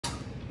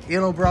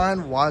Ian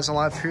O'Brien, Wise and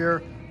Live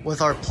here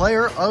with our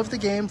player of the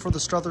game for the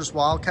Struthers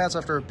Wildcats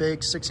after a big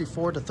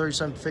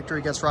 64-37 victory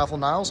against Raffle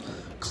Niles,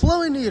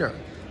 Chloe Neider.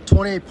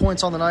 28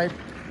 points on the night.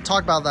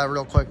 Talk about that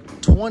real quick.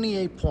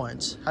 28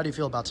 points. How do you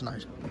feel about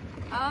tonight?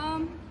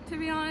 To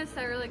be honest,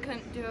 I really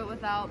couldn't do it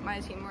without my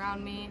team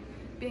around me.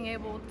 Being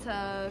able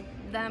to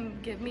them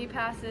give me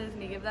passes,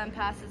 me give them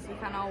passes, we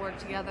kind of all work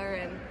together,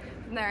 and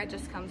from there it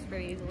just comes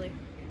pretty easily.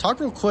 Talk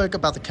real quick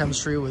about the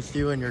chemistry with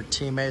you and your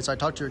teammates. I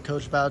talked to your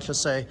coach about it.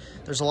 Just say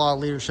there's a lot of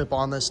leadership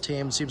on this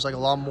team. Seems like a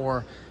lot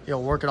more,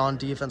 working on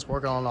defense,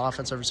 working on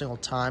offense every single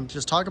time.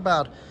 Just talk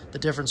about the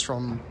difference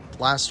from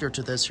last year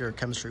to this year,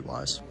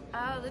 chemistry-wise.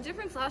 The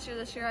difference last year,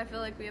 this year, I feel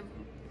like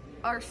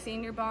our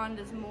senior bond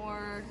is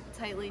more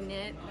tightly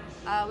knit.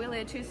 We only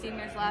had 2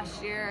 seniors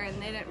last year,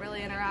 and they didn't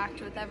really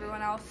interact with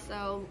everyone else.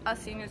 So us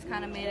seniors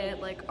kind of made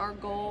it like our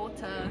goal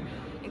to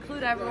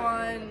include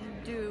everyone,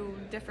 do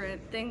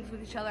different things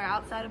with each other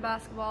outside of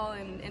basketball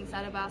and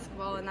inside of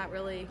basketball, and that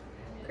really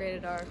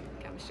created our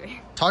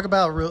chemistry. Talk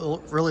about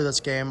really this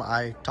game.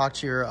 I talked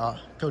to your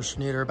Coach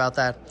Neider about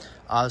that.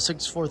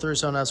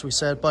 64-37, as we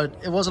said, but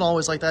it wasn't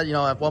always like that.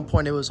 At one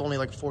point it was only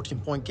like a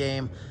 14-point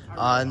game,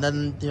 and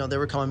then they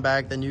were coming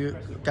back. Then you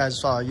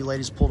guys, you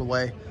ladies pulled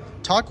away.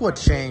 Talk what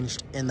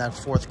changed in that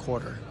fourth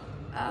quarter.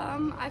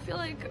 I feel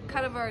like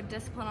kind of our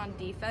discipline on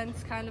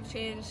defense kind of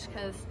changed,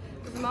 because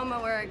there's a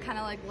moment where it kind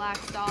of like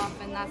laxed off,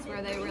 and that's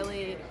where they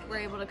really were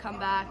able to come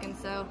back. And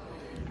so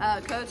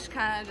coach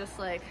kind of just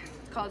like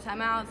called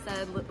timeout,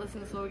 said, listen,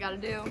 this is what we got to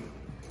do,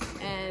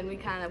 and we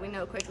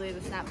know quickly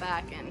to snap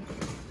back and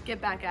get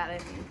back at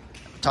it.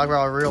 Talk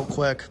about it real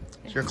quick.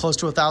 You're close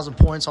to 1,000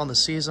 points on the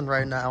season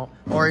right now,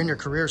 or in your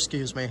career,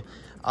 excuse me.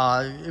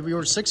 We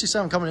were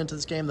 67 coming into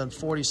this game, then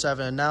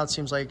 47, and now it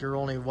seems like you're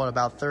only,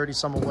 about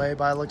 30-some away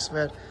by the looks of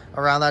it,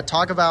 around that.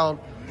 Talk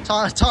about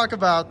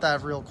that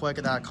real quick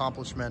and that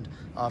accomplishment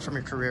from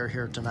your career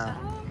here to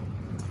now.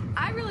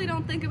 I really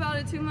don't think about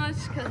it too much,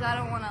 because I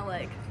don't want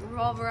to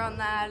revolve around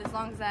that. As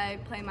long as I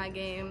play my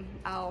game,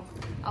 I'll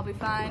be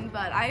fine.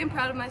 But I am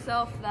proud of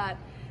myself that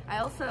I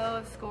also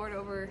have scored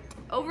over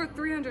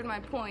 300 of my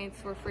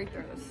points were free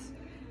throws.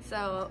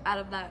 So out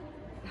of that,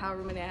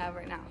 however many I have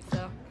right now.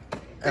 So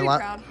pretty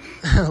proud.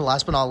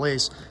 Last but not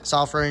least,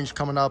 South Range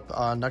coming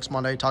up next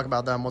Monday. Talk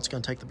about them. What's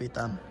going to take to beat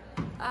them?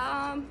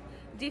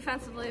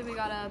 Defensively, we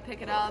got to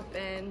pick it up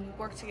and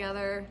work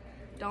together.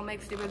 Don't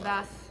make stupid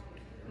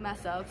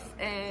mess ups,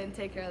 and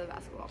take care of the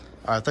basketball.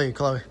 All right. Thank you,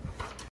 Chloe.